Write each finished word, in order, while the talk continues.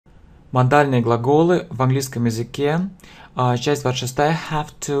Модальные глаголы в английском языке. Часть 26. Have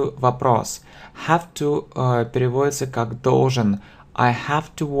to. Вопрос. Have to переводится как должен. I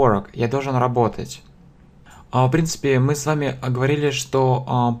have to work. Я должен работать. В принципе, мы с вами говорили,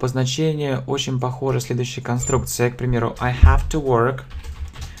 что по значению очень похожа следующая конструкция. К примеру, I have to work.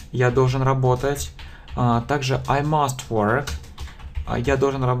 Я должен работать. Также I must work. Я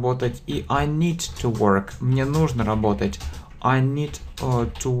должен работать. И I need to work. Мне нужно работать. I need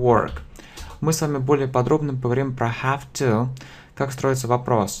to work. Мы с вами более подробно поговорим про have to, как строится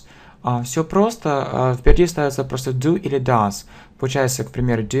вопрос. Все просто. Впереди ставится просто do или does. Получается, к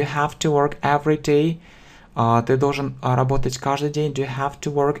примеру, do you have to work every day? Ты должен работать каждый день. Do you have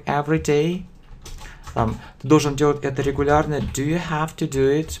to work every day? Ты должен делать это регулярно. Do you have to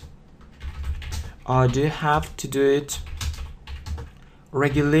do it? Do you have to do it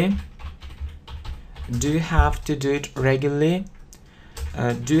regularly? Do you have to do it regularly?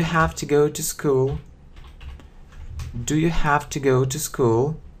 Do you have to go to school? Do you have to go to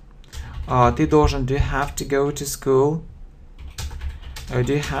school? Ты должен. Do you have to go to school?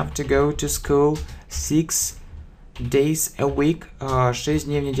 Do you have to go to school 6 days a week? 6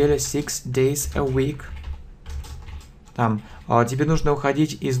 дней в неделю. 6 days a week. Тебе нужно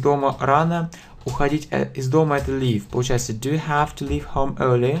уходить из дома рано. Уходить из дома это leave. Получается, do you have to leave home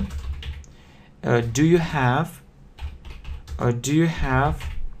early? Do you have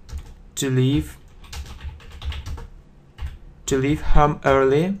to leave home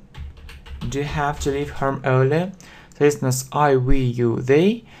early? Do you have to leave home early? Соответственно, с I, we, you,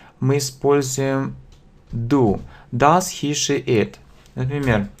 they мы используем do. Does he, she, it.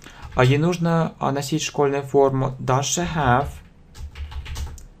 Например, ей нужно носить школьную форму. Does she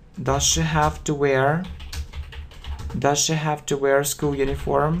have to wear? Does she have to wear school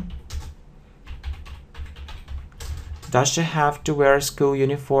uniform? Does she have to wear school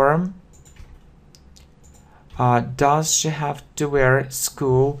uniform? Does she have to wear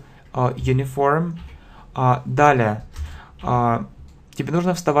school uniform? Далее. Тебе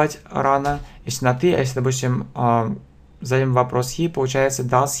нужно вставать рано. Если на ты, а если, допустим, задаем вопрос he, получается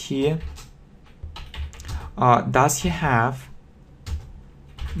does he have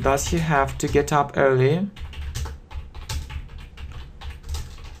to get up early?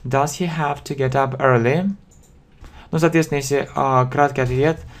 Does he have to get up early? Ну, соответственно, если краткий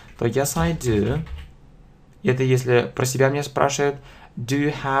ответ, то yes, I do. Это если про себя меня спрашивают, do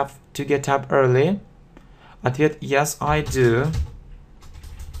you have to get up early? Ответ yes, I do.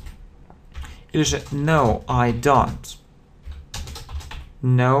 Или же no, I don't.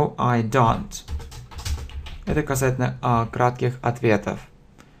 No, I don't. Это касательно кратких ответов.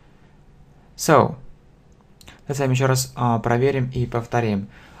 So, давайте с вами еще раз проверим и повторим.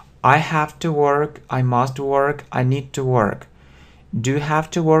 I have to work, I must work, I need to work. Do you have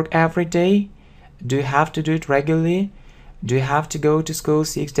to work every day? Do you have to do it regularly? Do you have to go to school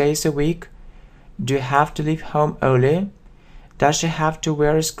 6 days a week? Do you have to leave home early? Does she have to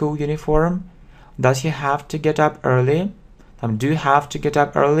wear a school uniform? Does he have to get up early? Do you have to get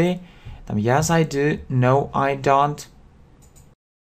up early? Yes, I do. No, I don't.